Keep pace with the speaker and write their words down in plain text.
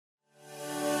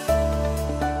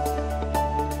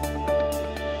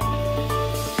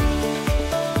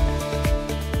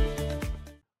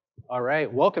All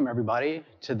right, welcome everybody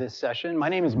to this session. My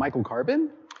name is Michael Carbon.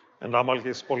 And I'm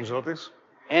Alkis Polizotis.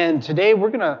 And today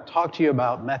we're gonna talk to you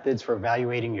about methods for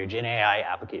evaluating your GenAI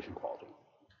application quality.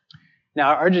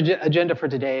 Now, our agenda for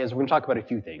today is we're gonna talk about a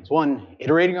few things. One,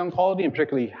 iterating on quality, and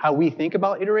particularly how we think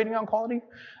about iterating on quality,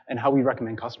 and how we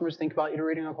recommend customers think about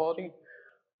iterating on quality.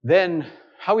 Then,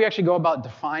 how we actually go about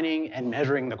defining and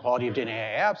measuring the quality of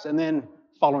GenAI apps, and then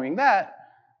following that,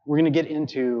 we're gonna get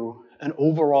into an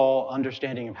overall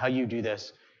understanding of how you do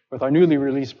this with our newly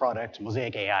released product,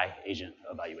 Mosaic AI Agent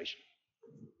Evaluation.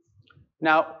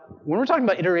 Now, when we're talking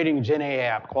about iterating GenAI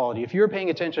app quality, if you were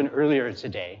paying attention earlier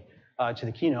today to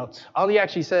the keynotes, Ali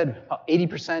actually said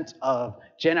 80% of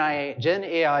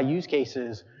GenAI use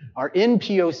cases are in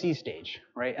POC stage,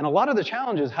 right? And a lot of the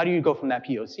challenge is how do you go from that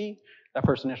POC, that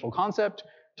first initial concept,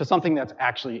 to something that's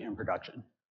actually in production?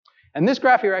 And this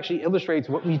graph here actually illustrates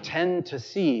what we tend to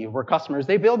see where customers,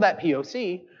 they build that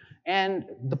POC, and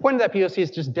the point of that POC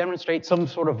is just demonstrate some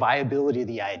sort of viability of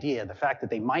the idea, the fact that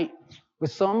they might,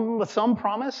 with some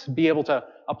promise, be able to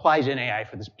apply GenAI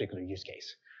for this particular use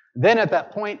case. Then at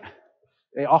that point,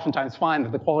 they oftentimes find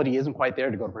that the quality isn't quite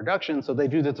there to go to production, so they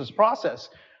do this process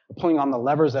of pulling on the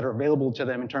levers that are available to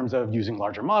them in terms of using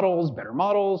larger models, better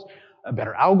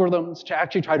algorithms to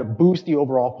actually try to boost the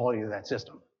overall quality of that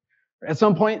system. At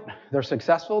some point, they're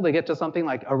successful, they get to something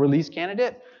like a release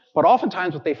candidate, but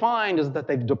oftentimes what they find is that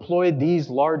they've deployed these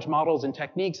large models and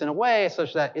techniques in a way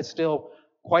such that it's still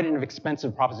quite an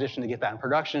expensive proposition to get that in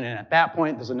production, and at that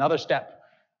point, there's another step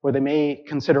where they may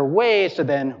consider ways to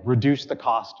then reduce the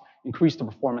cost, increase the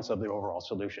performance of the overall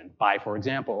solution by, for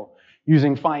example,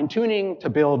 using fine-tuning to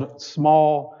build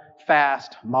small,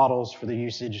 fast models for the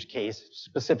usage case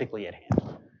specifically at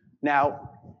hand. Now,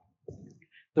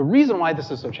 the reason why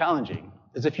this is so challenging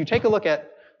is if you take a look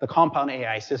at the compound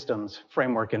AI systems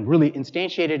framework and really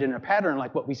instantiate it in a pattern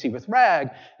like what we see with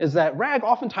RAG, is that RAG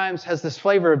oftentimes has this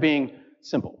flavor of being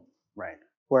simple, right?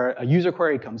 Where a user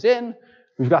query comes in,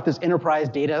 we've got this enterprise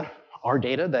data, our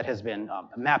data that has been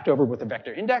mapped over with a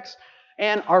vector index,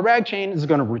 and our RAG chain is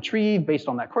gonna retrieve based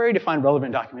on that query to find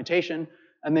relevant documentation,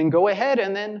 and then go ahead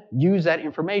and then use that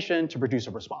information to produce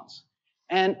a response.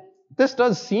 And this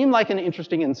does seem like an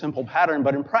interesting and simple pattern,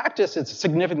 but in practice, it's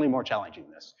significantly more challenging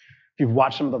than this. If you've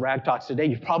watched some of the RAG talks today,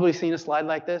 you've probably seen a slide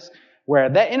like this, where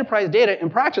that enterprise data, in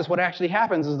practice, what actually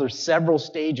happens is there's several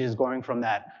stages going from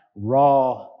that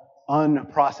raw,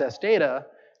 unprocessed data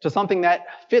to something that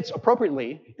fits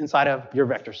appropriately inside of your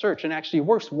vector search and actually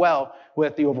works well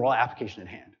with the overall application at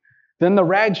hand. Then the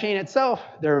RAG chain itself,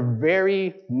 there are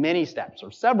very many steps,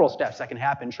 or several steps that can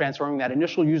happen transforming that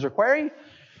initial user query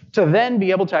to then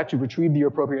be able to actually retrieve the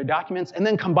appropriate documents, and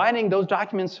then combining those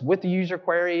documents with the user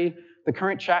query, the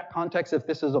current chat context, if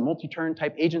this is a multi-turn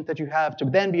type agent that you have, to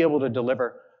then be able to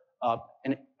deliver a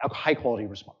high-quality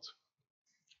response.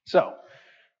 So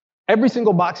every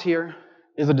single box here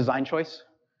is a design choice.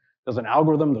 There's an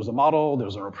algorithm, there's a model,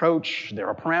 there's an approach, there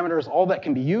are parameters, all that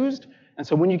can be used. And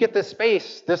so when you get this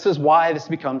space, this is why this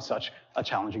becomes such a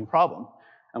challenging problem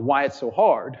and why it's so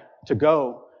hard to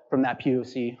go from that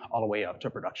POC all the way up to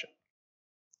production.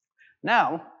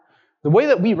 Now, the way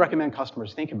that we recommend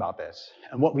customers think about this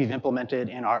and what we've implemented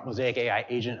in our Mosaic AI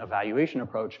agent evaluation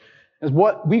approach is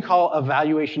what we call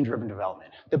evaluation-driven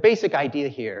development. The basic idea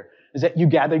here is that you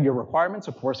gather your requirements,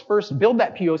 of course, first build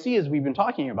that POC as we've been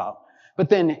talking about, but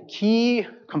then key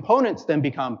components then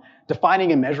become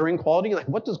defining and measuring quality, like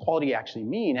what does quality actually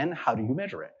mean and how do you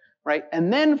measure it, right?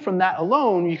 And then from that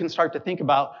alone, you can start to think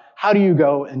about how do you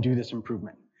go and do this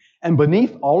improvement. And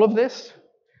beneath all of this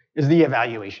is the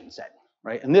evaluation set,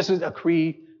 right? And this is a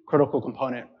critical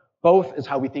component, both is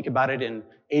how we think about it in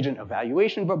agent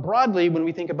evaluation, but broadly, when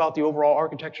we think about the overall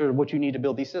architecture of what you need to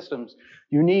build these systems,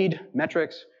 you need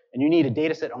metrics and you need a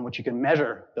data set on which you can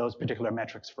measure those particular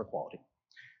metrics for quality.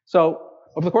 So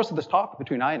over the course of this talk,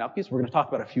 between I and Alkis, we're gonna talk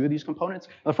about a few of these components.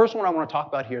 The first one I wanna talk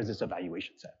about here is this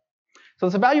evaluation set. So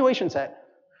this evaluation set,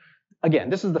 again,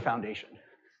 this is the foundation.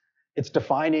 It's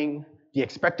defining the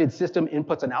expected system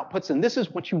inputs and outputs, and this is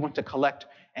what you want to collect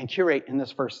and curate in this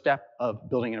first step of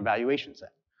building an evaluation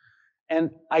set. And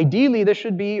ideally, this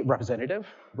should be representative,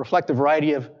 reflect a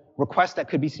variety of requests that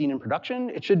could be seen in production.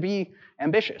 It should be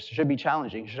ambitious, it should be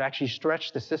challenging, it should actually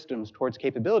stretch the systems towards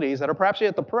capabilities that are perhaps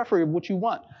at the periphery of what you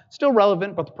want. Still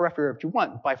relevant, but the periphery of what you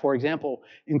want, by, for example,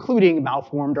 including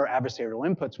malformed or adversarial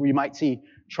inputs where you might see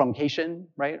truncation,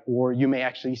 right? Or you may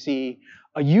actually see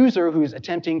a user who's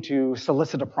attempting to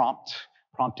solicit a prompt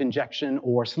injection,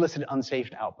 or solicit unsafe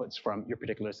outputs from your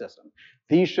particular system.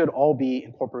 These should all be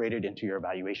incorporated into your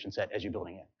evaluation set as you're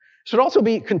building it. It should also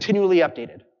be continually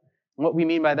updated. And what we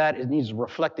mean by that is it needs to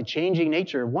reflect the changing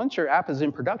nature. Once your app is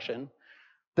in production,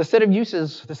 the set of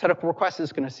uses, the set of requests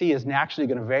it's going to see is naturally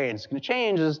going to vary, and it's going to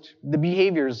change as the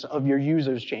behaviors of your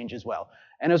users change as well.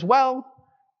 And as well,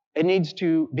 it needs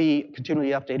to be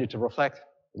continually updated to reflect,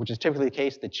 which is typically the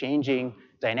case, the changing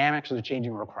dynamics or the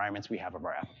changing requirements we have of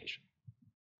our application.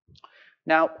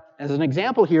 Now, as an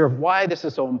example here of why this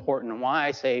is so important and why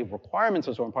I say requirements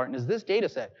are so important is this data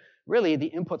set, really the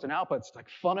inputs and outputs like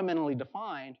fundamentally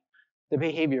defined the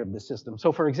behavior of the system.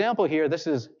 So for example here, this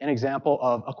is an example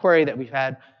of a query that we've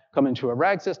had come into a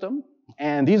RAG system.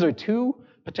 And these are two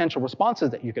potential responses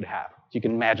that you could have. You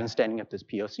can imagine standing up this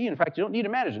POC. In fact, you don't need to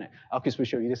imagine it. Alkis will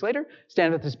show you this later.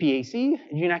 Stand up this PAC,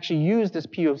 and you can actually use this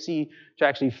POC to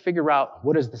actually figure out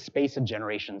what is the space of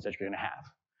generations that you're going to have.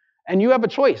 And you have a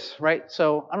choice, right?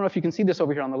 So I don't know if you can see this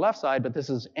over here on the left side, but this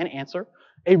is an answer.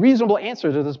 A reasonable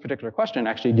answer to this particular question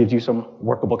actually gives you some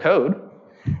workable code.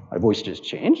 My voice just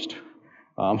changed.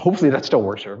 Hopefully that still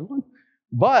works for everyone.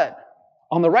 But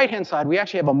on the right-hand side, we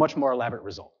actually have a much more elaborate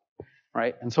result,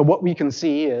 right? And so what we can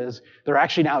see is there are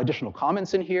actually now additional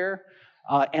comments in here.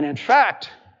 And in fact,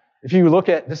 if you look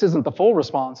at, this isn't the full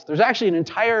response, there's actually an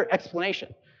entire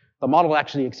explanation. The model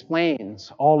actually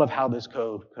explains all of how this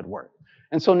code could work.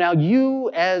 And so now you,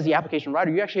 as the application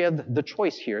writer, you actually have the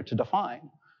choice here to define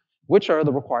which are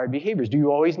the required behaviors. Do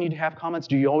you always need to have comments?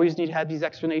 Do you always need to have these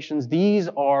explanations? These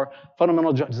are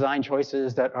fundamental design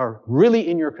choices that are really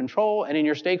in your control and in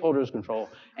your stakeholders' control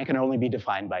and can only be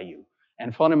defined by you.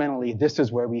 And fundamentally, this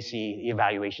is where we see the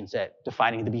evaluation set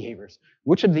defining the behaviors.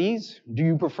 Which of these do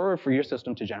you prefer for your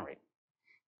system to generate?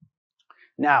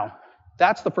 Now,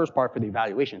 that's the first part for the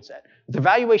evaluation set. With the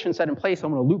evaluation set in place,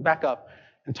 I'm going to loop back up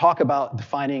and talk about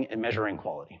defining and measuring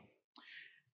quality.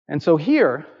 And so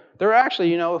here, there are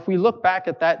actually, if we look back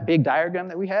at that big diagram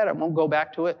that we had, I won't go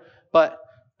back to it, but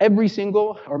every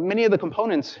single, or many of the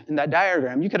components in that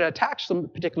diagram, you could attach some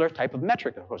particular type of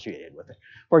metric associated with it.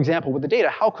 For example, with the data,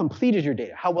 how complete is your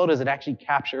data? How well does it actually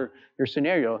capture your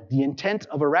scenario? The intent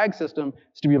of a RAG system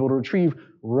is to be able to retrieve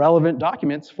relevant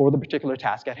documents for the particular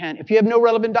task at hand. If you have no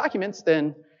relevant documents,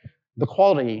 then the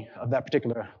quality of that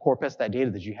particular corpus, that data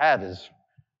that you have, is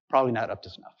probably not up to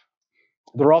snuff.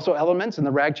 There are also elements in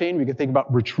the RAG chain. We can think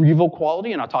about retrieval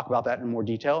quality, and I'll talk about that in more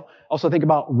detail. Also think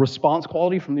about response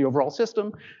quality from the overall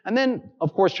system. And then,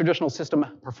 of course, traditional system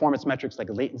performance metrics like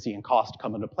latency and cost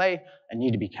come into play and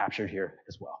need to be captured here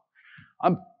as well.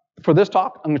 For this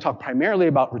talk, I'm going to talk primarily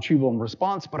about retrieval and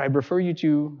response, but I refer you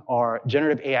to our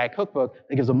Generative AI cookbook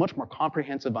that gives a much more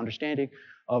comprehensive understanding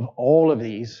of all of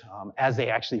these as they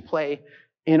actually play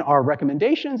in our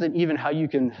recommendations, and even how you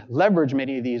can leverage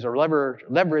many of these, or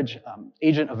leverage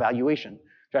agent evaluation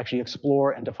to actually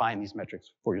explore and define these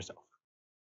metrics for yourself.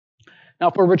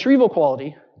 Now, for retrieval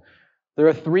quality, there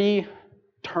are three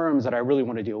terms that I really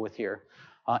want to deal with here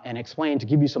and explain to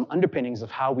give you some underpinnings of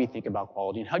how we think about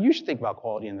quality and how you should think about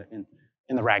quality in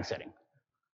the RAG setting.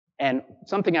 And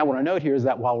something I want to note here is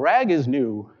that while RAG is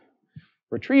new,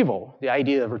 retrieval, the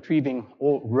idea of retrieving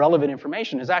relevant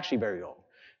information, is actually very old.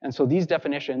 And so these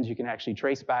definitions you can actually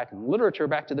trace back in literature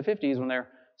back to the 50s when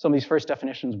some of these first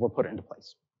definitions were put into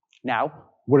place. Now,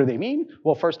 what do they mean?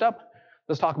 Well, first up,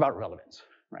 let's talk about relevance,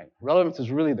 right? Relevance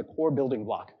is really the core building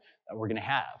block that we're going to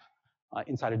have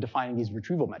inside of defining these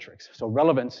retrieval metrics. So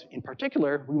relevance, in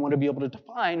particular, we want to be able to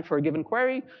define for a given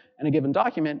query and a given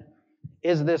document,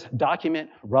 is this document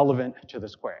relevant to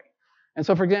this query? And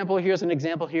so, for example, here's an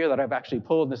example here that I've actually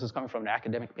pulled. This is coming from an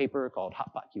academic paper called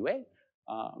Hotpot QA.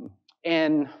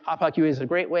 And Hotpot QA is a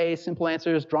great way, simple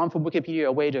answers, drawn from Wikipedia,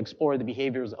 a way to explore the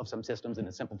behaviors of some systems in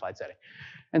a simplified setting.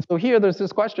 And so here, there's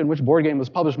this question, which board game was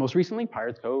published most recently,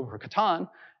 Pirates Cove or Catan?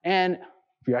 And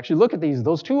if you actually look at these,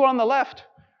 those two on the left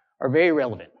are very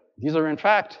relevant. These are, in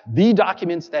fact, the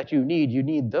documents that you need. You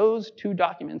need those two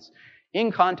documents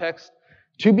in context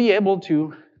to be able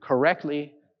to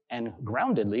correctly and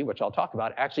groundedly, which I'll talk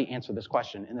about, actually answer this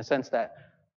question in the sense that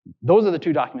those are the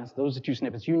two documents, those are the two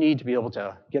snippets you need to be able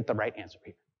to get the right answer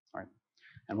here. All right.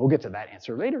 And we'll get to that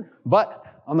answer later.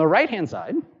 But on the right-hand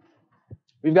side,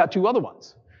 we've got two other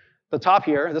ones. The top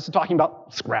here, this is talking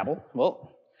about Scrabble.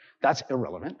 Well, that's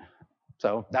irrelevant.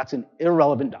 So that's an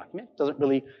irrelevant document.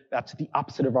 That's the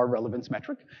opposite of our relevance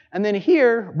metric. And then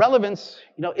here, relevance,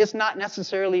 it's not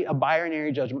necessarily a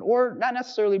binary judgment, or not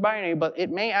necessarily binary, but it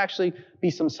may actually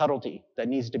be some subtlety that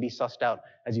needs to be sussed out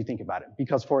as you think about it.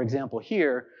 Because, for example,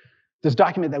 here, this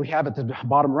document that we have at the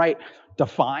bottom right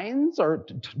defines or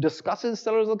discusses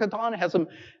Settlers of Catan. It has some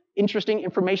interesting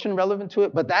information relevant to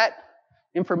it, but that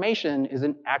information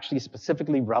isn't actually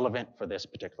specifically relevant for this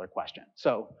particular question.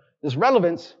 So this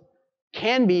relevance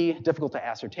can be difficult to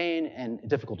ascertain and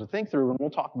difficult to think through, and we'll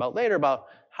talk about later about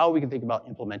how we can think about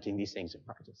implementing these things in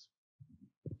practice.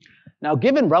 Now,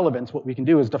 given relevance, what we can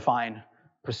do is define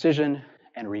precision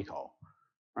and recall,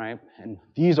 right? And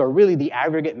these are really the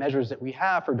aggregate measures that we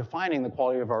have for defining the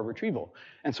quality of our retrieval.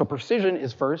 And so precision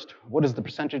is first, what is the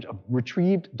percentage of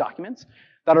retrieved documents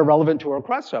that are relevant to a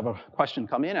request? So I have a question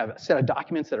come in, I have a set of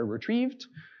documents that are retrieved,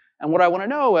 and what I want to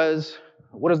know is,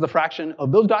 what is the fraction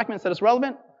of those documents that is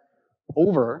relevant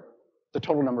over the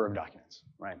total number of documents,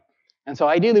 right? And so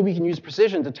ideally, we can use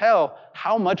precision to tell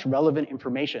how much relevant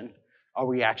information are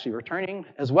we actually returning,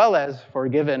 as well as for a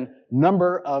given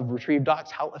number of retrieved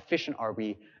docs, how efficient are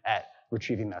we at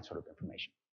retrieving that sort of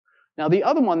information. Now, the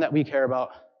other one that we care about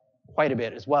quite a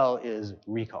bit as well is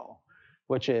recall,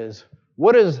 which is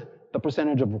what is the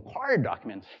percentage of required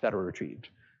documents that are retrieved.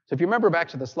 So if you remember back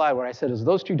to the slide where I said is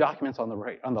those two documents on the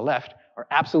right, on the left are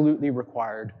absolutely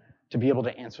required to be able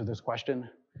to answer this question,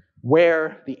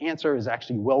 where the answer is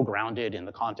actually well grounded in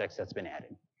the context that's been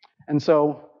added. And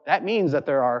so that means that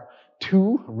there are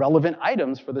two relevant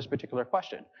items for this particular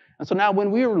question. And so now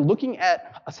when we were looking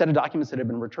at a set of documents that have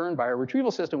been returned by our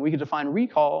retrieval system, we could define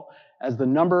recall as the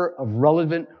number of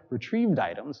relevant retrieved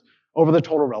items over the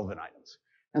total relevant items.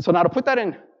 And so now to put that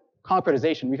in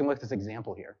concretization, we can look at this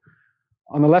example here.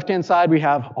 On the left-hand side, we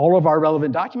have all of our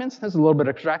relevant documents. This is a little bit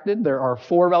abstracted. There are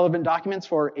 4 relevant documents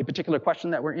for a particular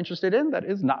question that we're interested in that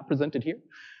is not presented here.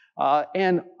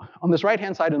 And on this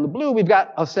right-hand side in the blue, we've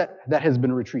got a set that has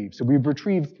been retrieved. So we've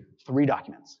retrieved 3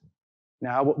 documents.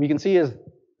 Now, what we can see is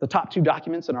the top 2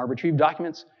 documents in our retrieved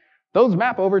documents, those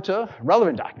map over to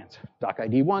relevant documents. Doc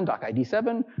ID 1, Doc ID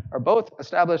 7 are both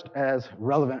established as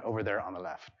relevant over there on the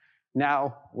left.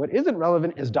 Now, what isn't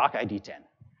relevant is Doc ID 10.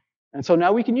 And so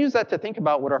now we can use that to think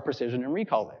about what our precision and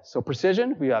recall is. So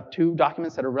precision, we have 2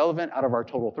 documents that are relevant out of our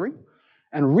total 3.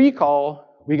 And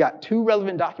recall, we got 2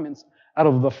 relevant documents out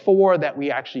of the 4 that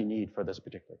we actually need for this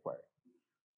particular query.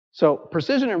 So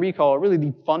precision and recall are really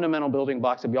the fundamental building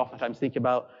blocks that we oftentimes think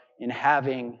about in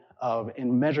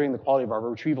measuring the quality of our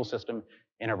retrieval system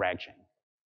in a RAG chain.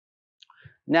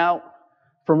 Now,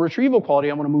 from retrieval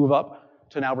quality, I want to move up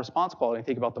to now response quality and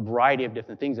think about the variety of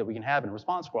different things that we can have in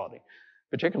response quality.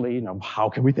 Particularly, how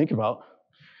can we think about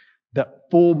the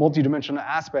full multidimensional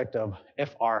aspect of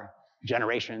if our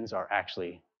generations are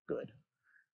actually good?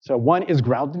 So one is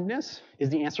groundedness. Is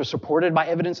the answer supported by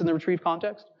evidence in the retrieved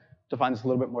context? Define this a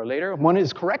little bit more later. One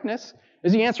is correctness.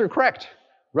 Is the answer correct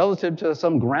relative to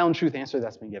some ground truth answer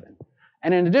that's been given?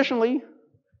 And then additionally,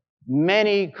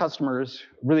 many customers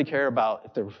really care about,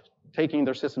 if they're taking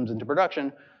their systems into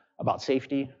production, about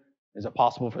safety. Is it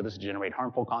possible for this to generate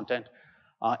harmful content?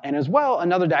 And as well,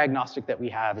 another diagnostic that we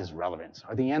have is relevance.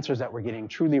 Are the answers that we're getting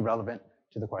truly relevant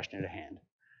to the question at hand?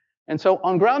 And so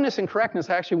on groundness and correctness,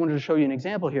 I actually wanted to show you an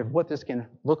example here of what this can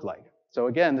look like. So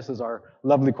again, this is our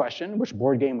lovely question, which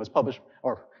board game was published,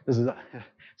 or this is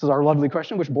our lovely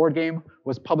question, which board game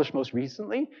was published most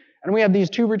recently. And we have these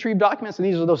 2 retrieved documents, and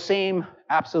these are those same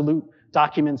absolute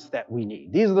documents that we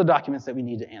need. These are the documents that we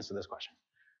need to answer this question.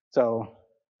 So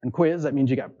in quiz, that means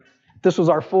you got, this was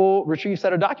our full retrieved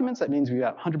set of documents. That means we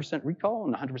got 100% recall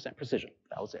and 100% precision.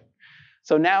 That was it.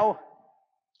 So now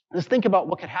let's think about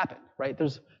what could happen, right?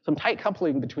 There's some tight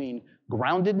coupling between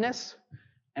groundedness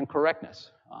and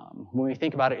correctness when we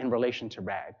think about it in relation to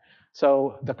RAG.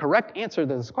 So the correct answer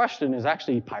to this question is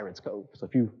actually Pirates Cove. So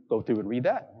if you go through and read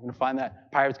that, you're going to find that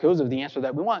Pirates Cove is the answer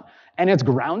that we want. And it's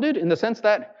grounded in the sense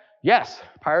that, yes,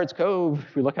 Pirates Cove,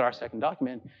 if we look at our second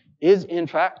document, is in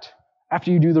fact,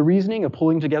 after you do the reasoning of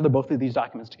pulling together both of these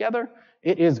documents together,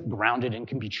 it is grounded and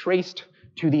can be traced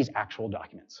to these actual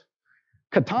documents.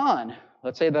 Catan,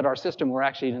 let's say that our system were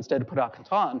actually instead to put out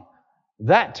Catan,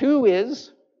 that too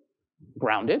is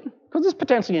grounded, because it's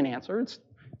potentially an answer. It's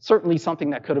certainly something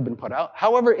that could have been put out.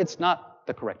 However, it's not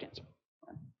the correct answer.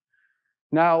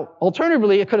 Now,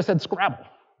 alternatively, it could have said Scrabble.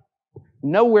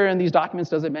 Nowhere in these documents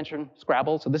does it mention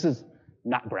Scrabble, so this is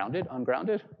not grounded,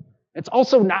 ungrounded. It's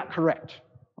also not correct,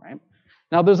 right?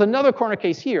 Now, there's another corner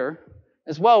case here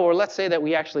as well, where let's say that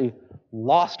we actually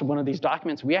lost one of these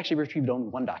documents. We actually retrieved only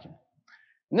 1 document.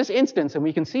 In this instance, and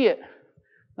we can see it,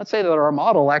 let's say that our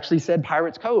model actually said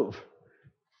Pirates Cove.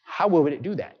 How would it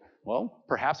do that? Well,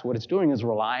 perhaps what it's doing is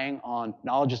relying on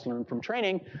knowledge it's learned from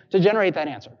training to generate that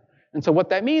answer. And so what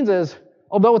that means is,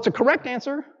 although it's a correct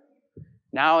answer,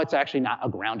 now it's actually not a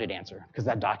grounded answer, because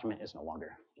that document is no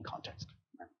longer in context.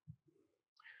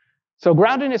 So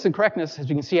groundedness and correctness, as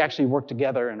you can see, actually work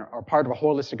together and are part of a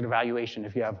holistic evaluation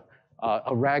if you have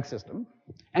a RAG system.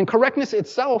 And correctness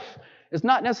itself is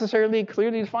not necessarily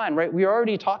clearly defined, right? We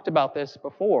already talked about this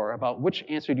before, about which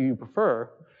answer do you prefer.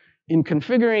 In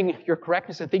configuring your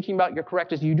correctness and thinking about your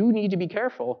correctness, you do need to be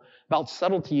careful about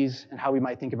subtleties and how we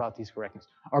might think about these correctness.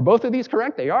 Are both of these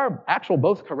correct? They are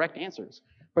both correct answers.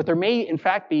 But there may, in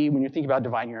fact, be, when you're thinking about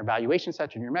dividing your evaluation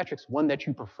sets and your metrics, one that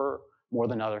you prefer more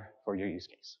than other for your use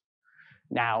case.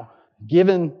 Now,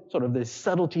 given sort of the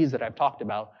subtleties that I've talked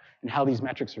about and how these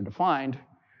metrics are defined,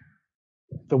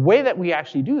 the way that we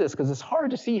actually do this, because it's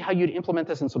hard to see how you'd implement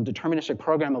this in some deterministic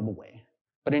programmable way.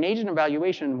 But in agent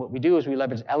evaluation, what we do is we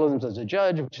leverage LLMs as a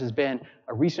judge, which has been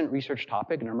a recent research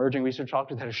topic, an emerging research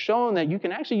topic that has shown that you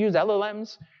can actually use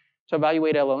LLMs to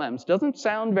evaluate LLMs. Doesn't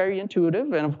sound very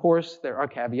intuitive, and of course, there are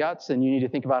caveats, and you need to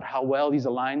think about how well these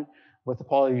align with the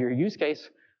quality of your use case.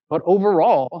 But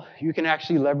overall, you can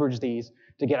actually leverage these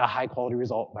to get a high-quality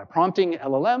result by prompting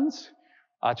LLMs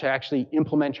to actually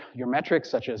implement your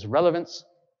metrics, such as relevance,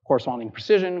 corresponding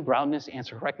precision, groundness,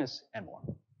 answer correctness, and more.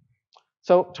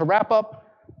 So to wrap up,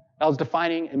 I was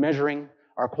defining and measuring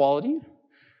our quality.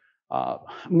 I'm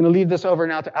going to leave this over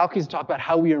now to Alki to talk about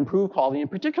how we improve quality, in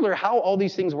particular, how all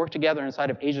these things work together inside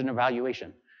of agent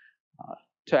evaluation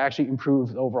to actually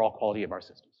improve the overall quality of our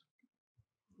systems.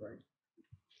 Right.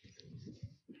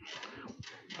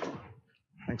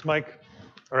 Thanks, Mike.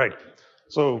 All right.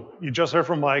 So you just heard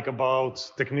from Mike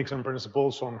about techniques and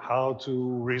principles on how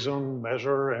to reason,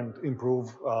 measure, and improve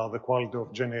the quality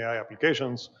of GenAI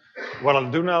applications. What I'll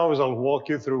do now is I'll walk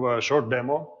you through a short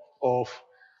demo of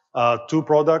two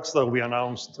products that we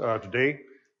announced today,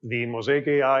 the Mosaic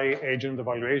AI Agent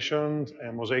Evaluation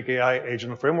and Mosaic AI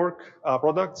Agent Framework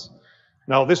products.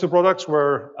 Now, these two products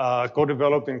were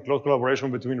co-developed in close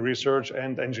collaboration between research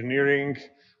and engineering,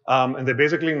 and they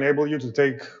basically enable you to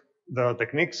take the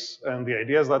techniques and the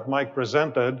ideas that Mike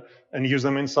presented and use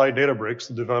them inside Databricks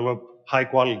to develop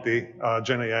high-quality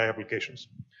GenAI applications.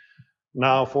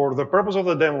 Now, for the purpose of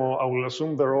the demo, I will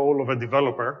assume the role of a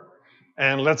developer.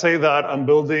 And let's say that I'm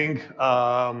building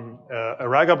a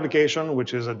RAG application,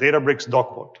 which is a Databricks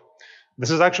DocBot.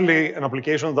 This is actually an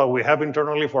application that we have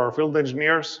internally for our field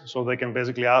engineers, so they can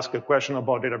basically ask a question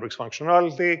about Databricks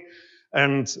functionality,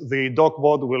 and the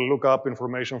DocBot will look up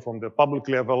information from the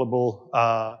publicly available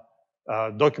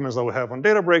documents that we have on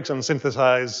Databricks and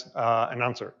synthesize an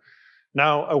answer.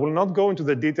 Now, I will not go into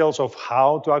the details of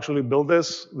how to actually build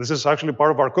this. This is actually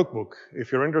part of our cookbook.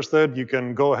 If you're interested, you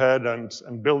can go ahead and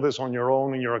build this on your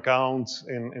own in your account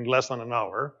in less than an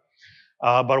hour.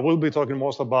 But we'll be talking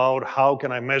most about how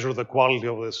can I measure the quality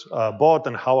of this bot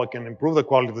and how I can improve the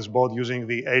quality of this bot using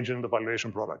the agent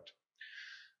evaluation product.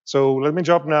 So let me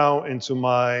jump now into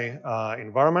my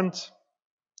environment.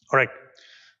 All right.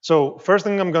 So first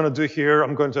thing I'm going to do here,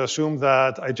 I'm going to assume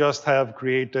that I just have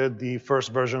created the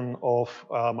first version of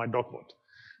my DocBot.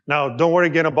 Now, don't worry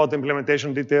again about the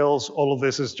implementation details. All of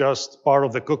this is just part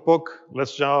of the cookbook.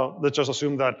 Let's just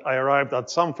assume that I arrived at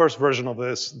some first version of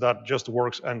this that just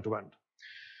works end to end.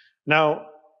 Now,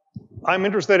 I'm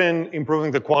interested in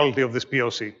improving the quality of this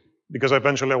POC because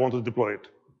eventually I want to deploy it.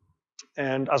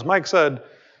 And as Mike said,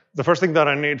 the first thing that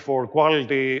I need for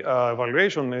quality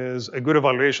evaluation is a good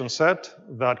evaluation set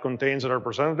that contains a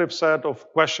representative set of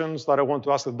questions that I want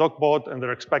to ask the DocBot and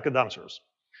their expected answers.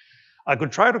 I could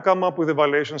try to come up with an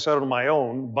evaluation set on my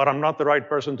own, but I'm not the right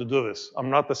person to do this. I'm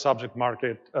not the subject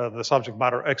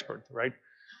matter expert, right?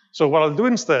 So what I'll do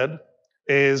instead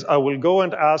is I will go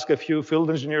and ask a few field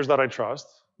engineers that I trust,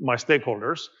 my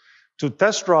stakeholders, to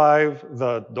test drive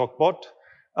the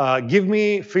DocBot, give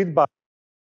me feedback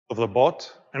of the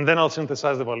bot, and then I'll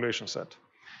synthesize the evaluation set.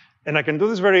 And I can do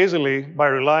this very easily by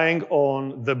relying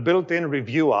on the built-in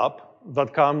review app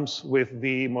that comes with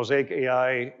the Mosaic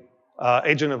AI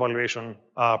agent evaluation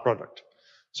product.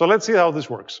 So let's see how this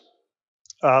works.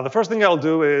 The first thing I'll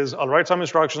do is I'll write some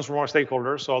instructions from our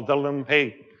stakeholders. So I'll tell them,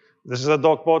 hey, this is a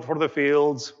DocBot for the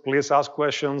fields. Please ask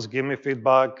questions, give me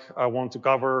feedback. I want to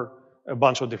cover a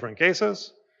bunch of different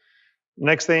cases.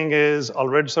 Next thing is I'll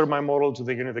register my model to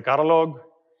the Unity catalog.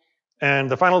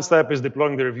 And the final step is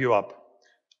deploying the review app.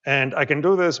 And I can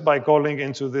do this by calling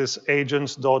into this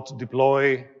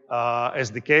agents.deploy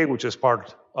SDK, which is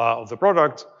part of the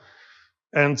product.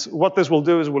 And what this will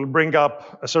do is we'll bring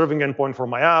up a serving endpoint for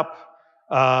my app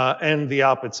and the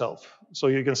app itself. So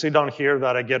you can see down here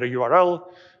that I get a URL.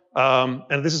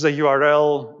 And this is a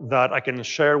URL that I can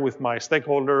share with my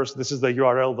stakeholders. This is the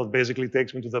URL that basically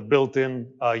takes me to the built-in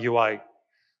UI.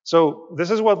 So this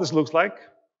is what this looks like.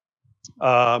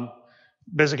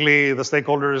 Basically, the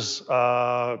stakeholders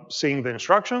seeing the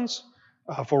instructions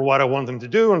for what I want them to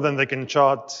do, and then they can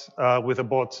chat with the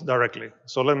bot directly.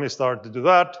 So let me start to do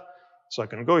that. So I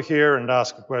can go here and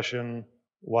ask a question,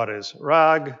 what is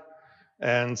RAG?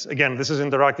 And again, this is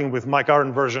interacting with my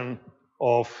current version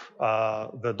of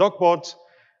the DocBot.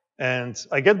 And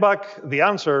I get back the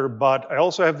answer, but I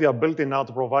also have the ability now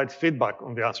to provide feedback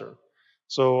on the answer.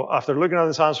 So after looking at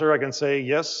this answer, I can say,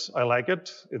 yes, I like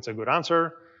it. It's a good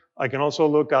answer. I can also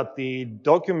look at the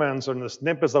documents and the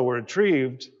snippets that were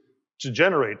retrieved to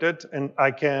generate it, and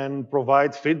I can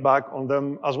provide feedback on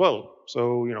them as well. So,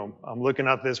 I'm looking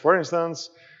at this, for instance,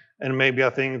 and maybe I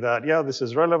think that, yeah, this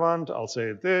is relevant, I'll say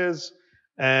it is,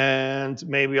 and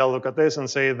maybe I'll look at this and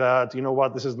say that, you know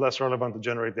what, this is less relevant to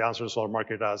generate the answer, so I'll mark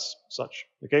it as such,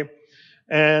 okay?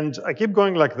 And I keep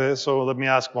going like this, so let me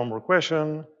ask one more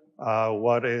question.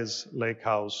 What is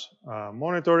Lakehouse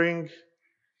Monitoring?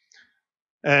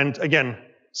 And again,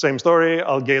 same story,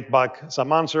 I'll get back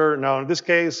some answer. Now in this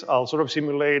case, I'll sort of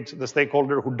simulate the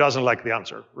stakeholder who doesn't like the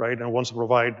answer, right, and wants to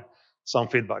provide some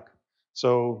feedback.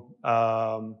 So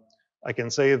I can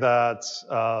say that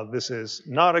this is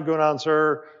not a good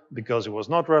answer because it was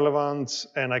not relevant,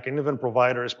 and I can even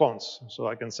provide a response. So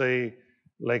I can say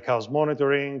Lakehouse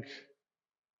Monitoring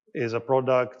is a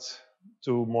product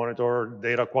to monitor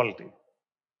data quality.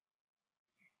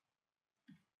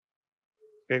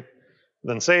 Okay,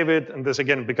 then save it, and this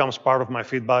again becomes part of my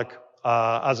feedback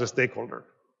as a stakeholder.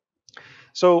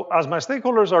 So as my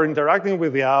stakeholders are interacting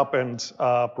with the app and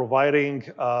providing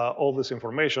all this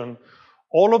information,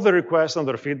 all of the requests and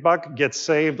their feedback get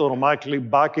saved automatically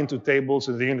back into tables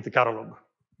in the Unity catalog.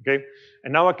 Okay,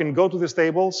 and now I can go to these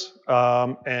tables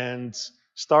and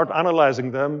start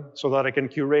analyzing them so that I can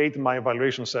curate my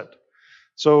evaluation set.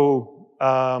 So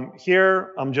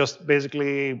here, I'm just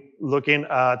basically looking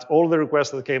at all the requests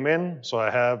that came in. So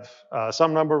I have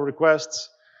some number of requests.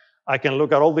 I can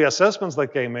look at all the assessments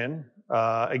that came in.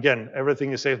 Again,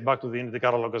 everything is saved back to the Unity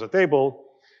catalog as a table.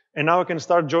 And now I can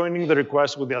start joining the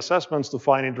requests with the assessments to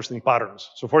find interesting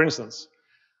patterns. So for instance,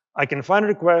 I can find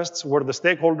requests where the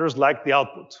stakeholders like the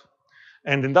output.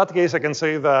 And in that case, I can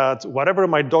say that whatever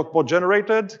my docbot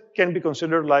generated can be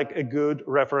considered like a good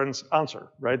reference answer,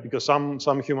 right? Because some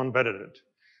human vetted it.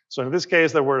 So in this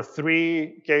case, there were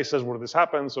 3 cases where this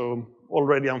happened. So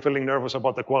already I'm feeling nervous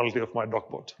about the quality of my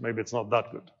docbot. Maybe it's not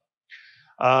that good.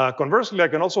 Conversely, I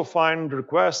can also find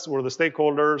requests where the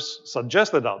stakeholders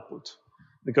suggested output,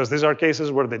 because these are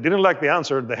cases where they didn't like the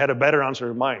answer, they had a better answer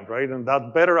in mind, right? And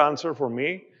that better answer for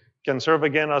me can serve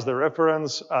again as the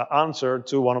reference answer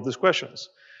to one of these questions.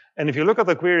 And if you look at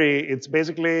the query, it's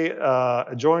basically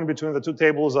a join between the 2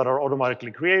 tables that are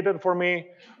automatically created for me,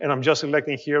 and I'm just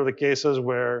selecting here the cases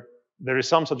where there is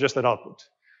some suggested output.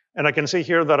 And I can see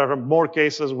here that there are more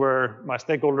cases where my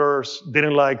stakeholders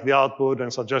didn't like the output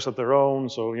and suggested their own,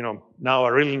 so now I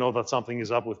really know that something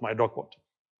is up with my docbot.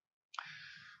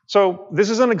 So this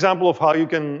is an example of how you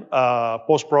can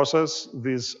post-process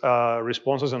these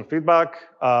responses and feedback.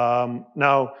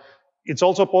 Now, it's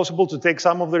also possible to take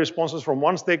some of the responses from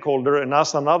one stakeholder and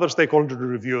ask another stakeholder to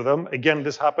review them. Again,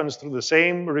 this happens through the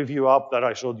same review app that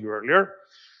I showed you earlier.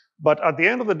 But at the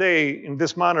end of the day, in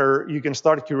this manner, you can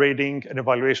start curating an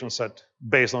evaluation set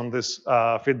based on this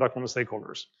feedback from the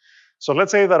stakeholders. So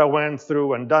let's say that I went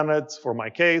through and done it for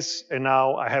my case, and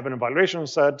now I have an evaluation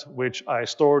set, which I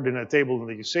stored in a table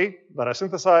that you see that I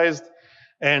synthesized.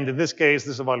 And in this case,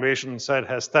 this evaluation set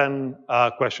has 10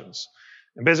 questions.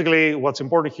 And basically, what's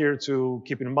important here to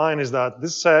keep in mind is that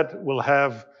this set will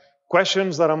have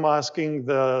questions that I'm asking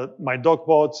my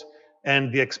docbot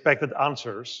and the expected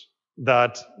answers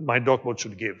that my docbot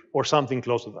should give, or something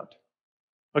close to that.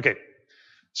 Okay,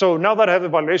 so now that I have the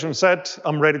evaluation set,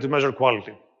 I'm ready to measure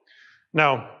quality.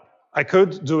 Now, I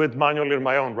could do it manually on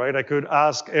my own, right? I could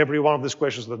ask every one of these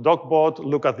questions to the docbot,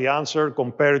 look at the answer,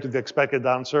 compare it to the expected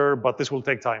answer, but this will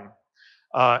take time.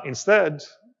 Instead,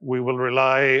 we will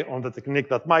rely on the technique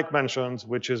that Mike mentioned,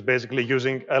 which is basically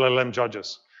using LLM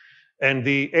judges. And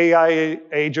the AI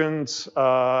agent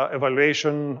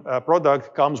evaluation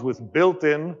product comes with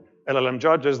built-in LLM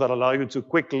judges that allow you to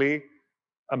quickly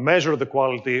measure the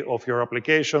quality of your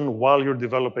application while you're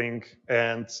developing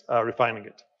and refining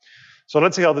it. So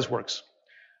let's see how this works.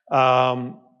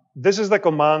 This is the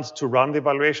command to run the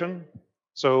evaluation.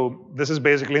 So this is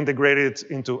basically integrated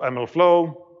into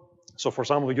MLflow. So for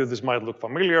some of you, this might look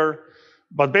familiar.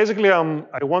 But basically,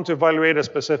 I want to evaluate a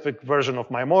specific version of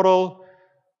my model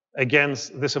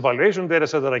against this evaluation data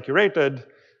set that I curated.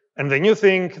 And the new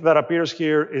thing that appears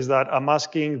here is that I'm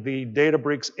asking the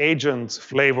Databricks agent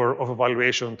flavor of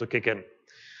evaluation to kick in.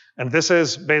 And this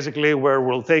is basically where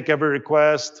we'll take every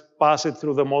request, pass it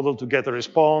through the model to get a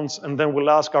response, and then we'll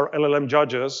ask our LLM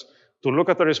judges to look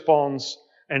at the response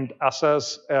and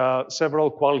assess several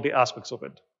quality aspects of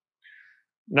it.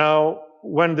 Now,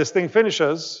 when this thing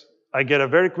finishes, I get a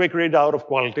very quick readout of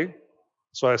quality.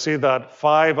 So I see that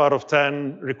 5 out of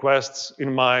 10 requests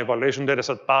in my evaluation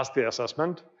dataset passed the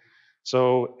assessment.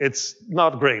 So it's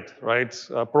not great, right?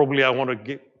 Probably I want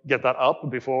to get that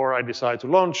up before I decide to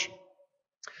launch.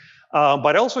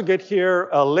 But I also get here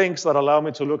links that allow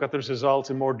me to look at these results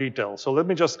in more detail. So let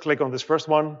me just click on this first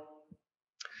one.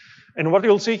 And what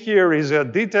you'll see here is a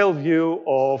detailed view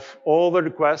of all the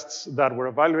requests that were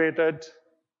evaluated.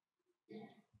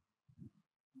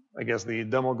 I guess the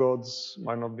demo gods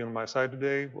might not be on my side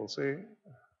today. We'll see.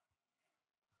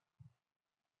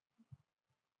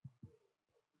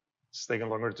 It's taking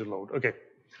longer to load. OK.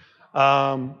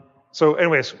 So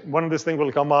anyways, when this thing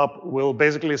will come up, we'll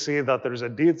basically see that there is a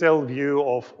detailed view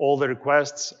of all the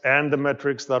requests and the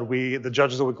metrics that the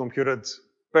judges that we computed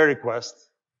per request.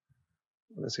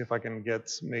 Let's see if I can get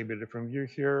maybe a different view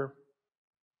here.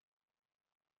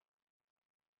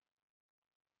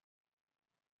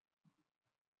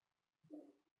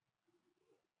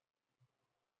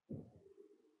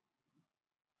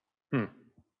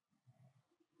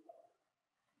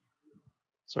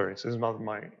 Sorry, this is not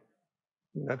my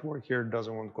network here,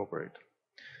 doesn't want to cooperate.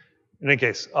 In any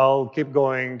case, I'll keep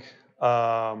going.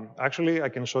 Actually, I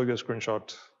can show you a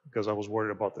screenshot because I was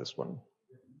worried about this one.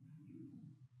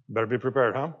 Better be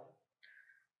prepared, huh?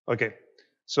 OK.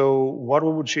 So what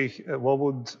we would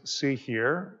see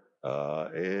here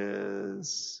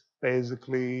is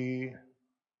basically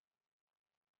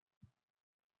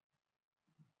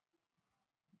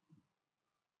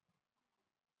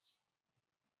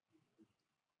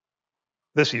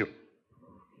this view.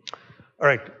 All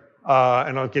right.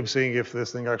 And I'll keep seeing if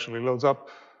this thing actually loads up.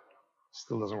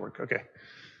 Still doesn't work. OK.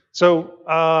 So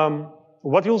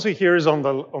what you'll see here is on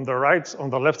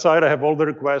the left side, I have all the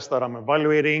requests that I'm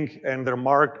evaluating, and they're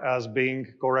marked as being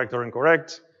correct or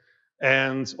incorrect.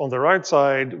 And on the right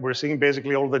side, we're seeing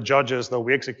basically all the judges that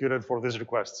we executed for these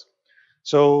requests.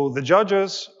 So the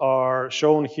judges are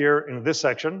shown here in this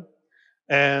section,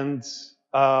 and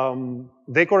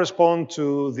they correspond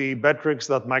to the metrics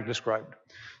that Mike described.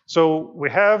 So we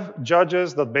have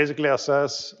judges that basically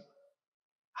assess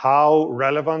how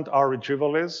relevant our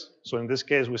retrieval is. So in this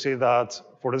case, we see that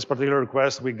for this particular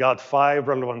request, we got 5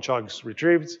 relevant chugs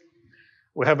retrieved.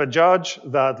 We have a judge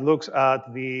that looks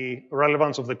at the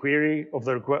relevance of the query, of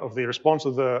the response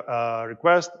to the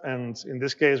request. And in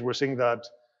this case, we're seeing that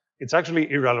it's actually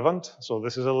irrelevant. So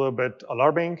this is a little bit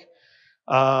alarming.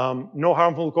 No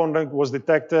harmful content was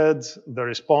detected. The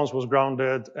response was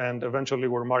grounded. And eventually,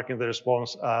 we're marking the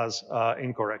response as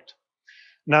incorrect.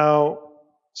 Now,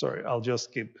 sorry, I'll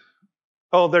just keep.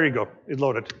 Oh, there you go. It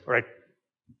loaded. All right.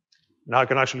 Now I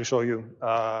can actually show you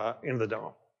in the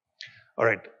demo. All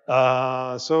right.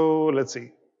 So let's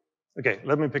see. OK,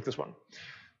 let me pick this one.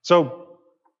 So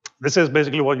this is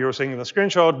basically what you're seeing in the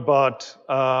screenshot, but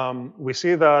we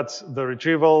see that the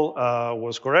retrieval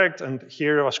was correct. And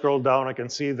here, if I scroll down, I can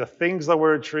see the things that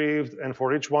were retrieved, and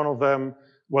for each one of them,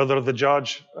 whether the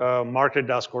judge marked it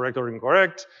as correct or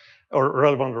incorrect, or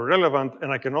relevant or irrelevant.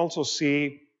 And I can also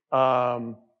see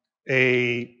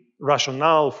a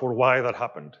rationale for why that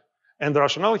happened. And the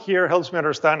rationale here helps me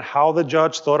understand how the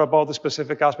judge thought about the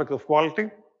specific aspect of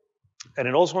quality. And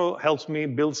it also helps me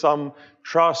build some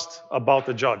trust about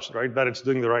the judge, right, that it's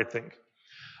doing the right thing.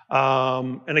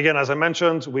 And again, as I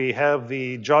mentioned, we have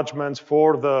the judgments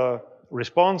for the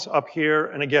response up here.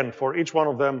 And again, for each one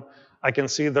of them, I can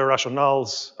see the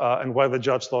rationales and why the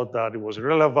judge thought that it was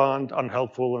irrelevant,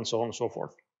 unhelpful, and so on and so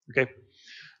forth. Okay.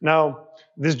 Now,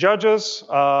 these judges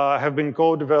have been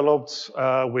co-developed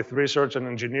with research and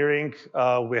engineering.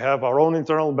 We have our own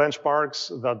internal benchmarks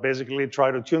that basically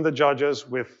try to tune the judges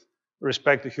with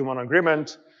respect to human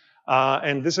agreement.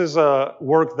 And this is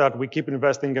work that we keep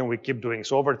investing and we keep doing.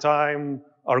 So over time,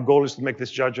 our goal is to make these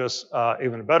judges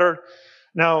even better.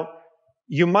 Now,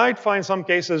 you might find some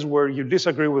cases where you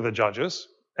disagree with the judges.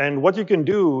 And what you can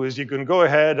do is you can go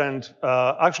ahead and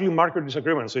actually mark your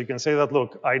disagreement. So you can say that,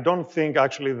 look, I don't think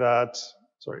actually that,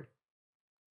 sorry.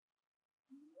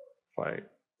 If I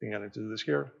think I need to do this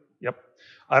here. Yep.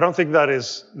 I don't think that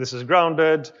this is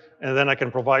grounded. And then I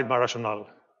can provide my rationale.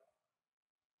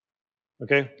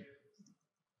 OK?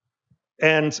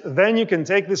 And then you can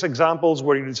take these examples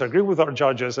where you disagree with our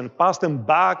judges and pass them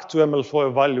back to MLflow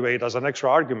evaluate as an extra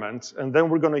argument. And then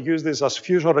we're going to use this as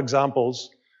future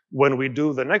examples when we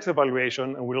do the next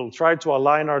evaluation, and we'll try to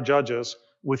align our judges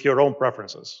with your own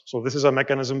preferences. So this is a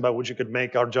mechanism by which you could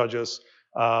make our judges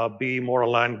be more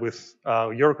aligned with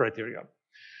your criteria.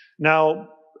 Now,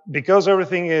 because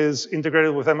everything is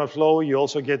integrated with MLflow, you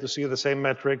also get to see the same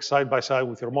metrics side by side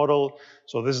with your model.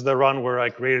 So this is the run where I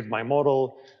created my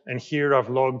model. And here I've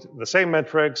logged the same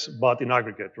metrics, but in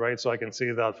aggregate, right? So I can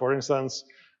see that, for instance,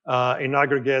 in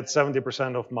aggregate,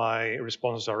 70% of my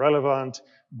responses are relevant,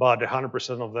 but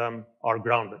 100% of them are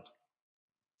grounded.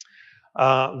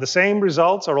 The same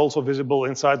results are also visible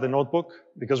inside the notebook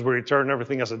because we return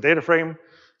everything as a data frame.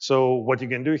 So what you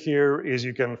can do here is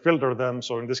you can filter them.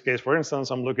 So in this case, for instance,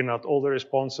 I'm looking at all the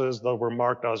responses that were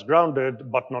marked as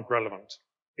grounded but not relevant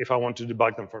if I want to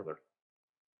debug them further.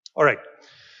 All right.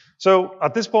 So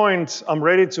at this point, I'm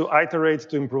ready to iterate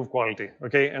to improve quality,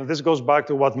 okay? And this goes back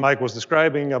to what Mike was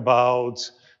describing about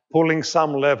pulling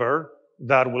some lever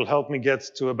that will help me get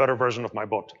to a better version of my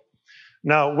bot.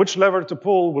 Now, which lever to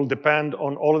pull will depend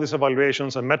on all of these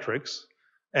evaluations and metrics.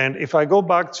 And if I go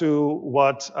back to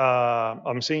what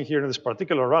I'm seeing here in this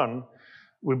particular run,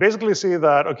 we basically see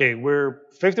that, okay, we're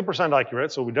 50%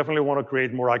 accurate, so we definitely want to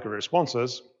create more accurate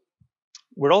responses.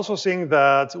 We're also seeing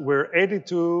that we're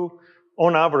 82,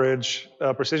 on average,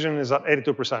 precision is at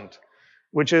 82%,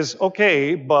 which is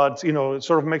okay, but it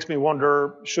sort of makes me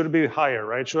wonder, should it be higher,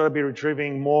 right? Should I be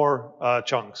retrieving more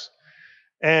chunks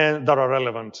and that are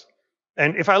relevant?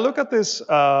 And if I look at these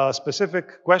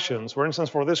specific questions, for instance,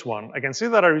 for this one, I can see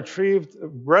that I retrieved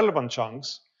relevant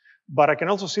chunks, but I can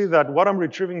also see that what I'm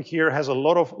retrieving here has a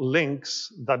lot of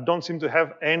links that don't seem to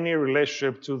have any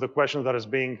relationship to the question that is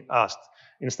being asked.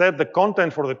 Instead, the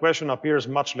content for the question appears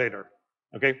much later,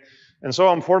 okay? And so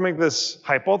I'm forming this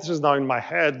hypothesis now in my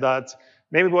head that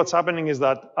maybe what's happening is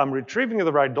that I'm retrieving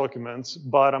the right documents,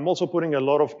 but I'm also putting a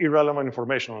lot of irrelevant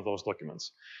information on those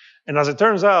documents. And as it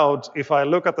turns out, if I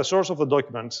look at the source of the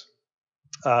document,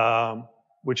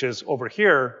 which is over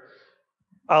here,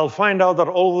 I'll find out that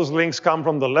all those links come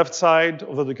from the left side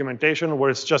of the documentation where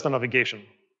it's just a navigation.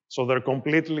 So they're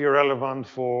completely irrelevant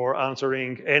for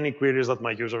answering any queries that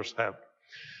my users have.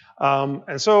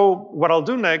 And so what I'll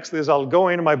do next is I'll go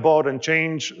into my bot and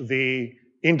change the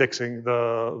indexing,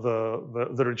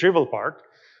 the retrieval part.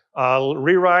 I'll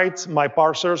rewrite my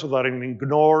parser so that it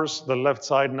ignores the left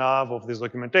side nav of this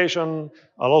documentation.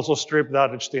 I'll also strip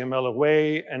that HTML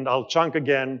away, and I'll chunk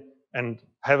again and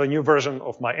have a new version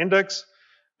of my index.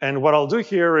 And what I'll do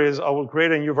here is I will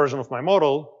create a new version of my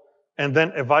model and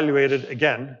then evaluate it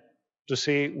again to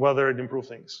see whether it improved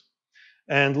things.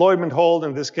 And lo and behold,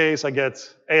 in this case, I get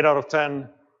 8 out of 10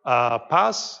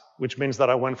 pass, which means that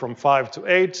I went from 5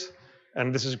 to 8.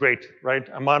 And this is great, right?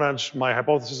 I managed my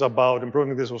hypothesis about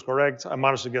improving this was correct. I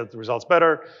managed to get the results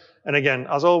better. And again,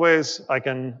 as always, I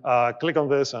can click on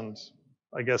this, and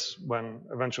I guess when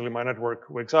eventually my network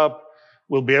wakes up,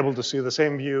 we'll be able to see the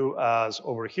same view as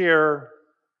over here,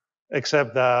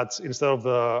 except that instead of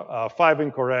the 5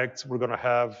 incorrect, we're going to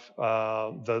have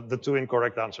the 2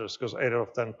 incorrect answers because 8 out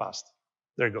of 10 passed.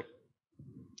 There you go.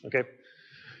 Okay.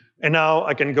 And now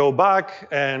I can go back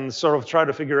and sort of try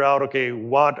to figure out, okay,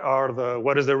 what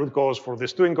is the root cause for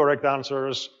these 2 incorrect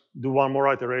answers, do one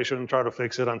more iteration, try to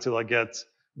fix it until I get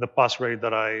the pass rate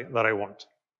that I want.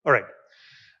 All right.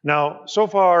 Now, so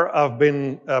far, I've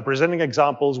been presenting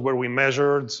examples where we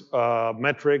measured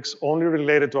metrics only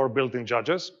related to our built-in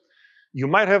judges. You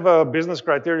might have a business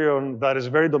criterion that is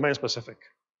very domain-specific,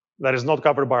 that is not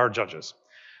covered by our judges.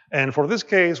 And for this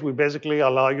case, we basically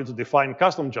allow you to define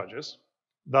custom judges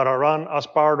that are run as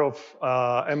part of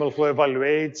MLflow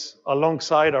Evaluate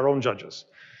alongside our own judges.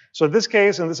 So in this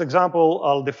case, in this example,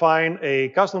 I'll define a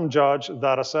custom judge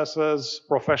that assesses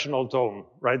professional tone,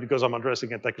 right? Because I'm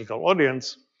addressing a technical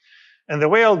audience. And the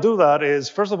way I'll do that is,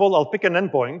 first of all, I'll pick an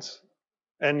endpoint.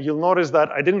 And you'll notice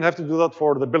that I didn't have to do that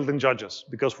for the built-in judges,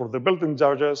 because for the built-in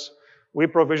judges, we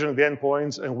provision the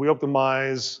endpoints and we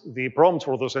optimize the prompts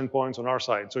for those endpoints on our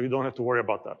side. So you don't have to worry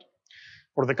about that.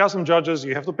 For the custom judges,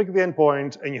 you have to pick the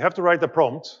endpoint and you have to write the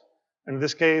prompt. In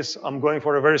this case, I'm going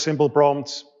for a very simple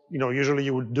prompt. Usually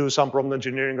you would do some prompt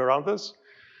engineering around this.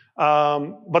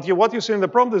 But what you see in the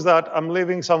prompt is that I'm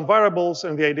leaving some variables,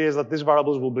 and the idea is that these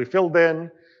variables will be filled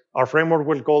in. Our framework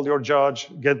will call your judge,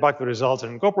 get back the results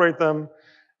and incorporate them.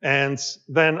 And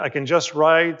then I can just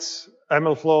write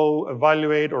MLflow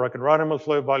evaluate, or I can run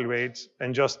MLflow evaluate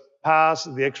and just pass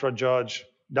the extra judge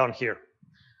down here.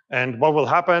 And what will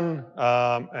happen,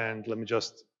 and let me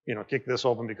just kick this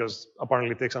open because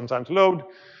apparently it takes some time to load.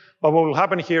 But what will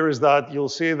happen here is that you'll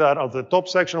see that at the top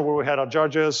section where we had our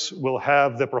judges, we'll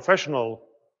have the professional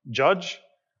judge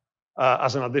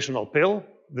as an additional pill.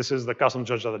 This is the custom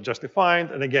judge that I just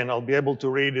defined. And again, I'll be able to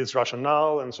read its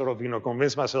rationale and sort of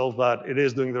convince myself that it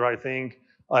is doing the right thing.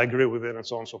 I agree with it, and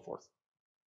so on and so forth.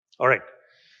 All right.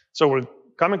 So we're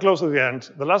coming close to the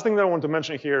end. The last thing that I want to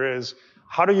mention here is,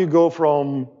 how do you go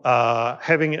from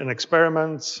having an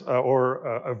experiment or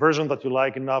a version that you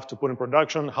like enough to put in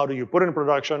production? How do you put it in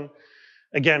production?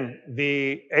 Again,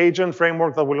 the agent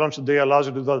framework that we launched today allows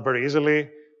you to do that very easily.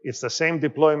 It's the same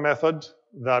deploy method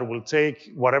that will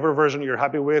take whatever version you're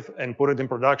happy with and put it in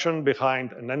production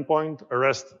behind an endpoint, a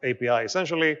REST API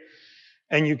essentially.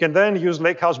 And you can then use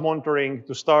Lakehouse Monitoring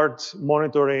to start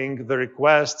monitoring the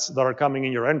requests that are coming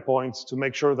in your endpoints to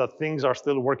make sure that things are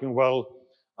still working well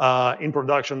in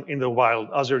production in the wild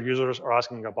as your users are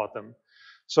asking about them.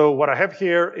 So what I have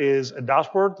here is a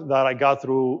dashboard that I got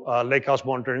through Lakehouse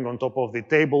Monitoring on top of the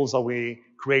tables that we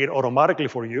create automatically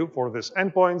for you for these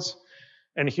endpoints.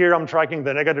 And here I'm tracking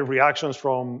the negative reactions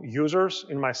from users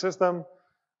in my system.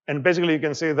 And basically you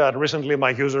can see that recently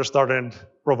my users started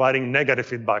providing negative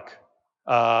feedback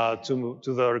to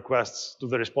the requests, to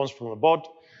the response from the bot.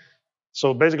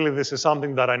 So basically this is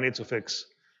something that I need to fix.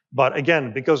 But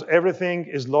again, because everything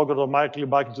is logged automatically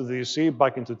back into the UC,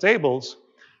 back into tables,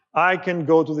 I can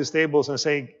go to these tables and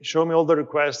say, show me all the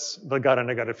requests that got a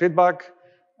negative feedback.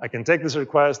 I can take these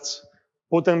requests,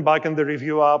 put them back in the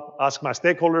review app, ask my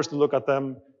stakeholders to look at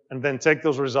them, and then take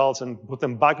those results and put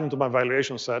them back into my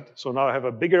evaluation set. So now I have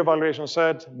a bigger evaluation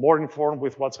set, more informed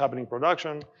with what's happening in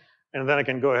production, and then I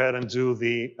can go ahead and do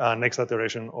the next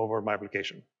iteration over my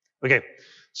application. Okay,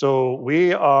 so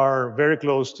we are very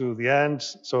close to the end.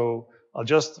 So I'll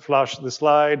just flash the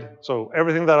slide. So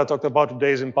everything that I talked about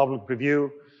today is in public preview.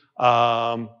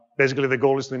 Basically, the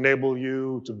goal is to enable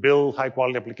you to build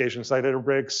high-quality applications like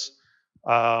Databricks.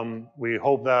 We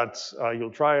hope that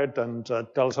you'll try it and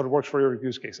tell us how it works for your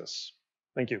use cases.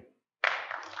 Thank you.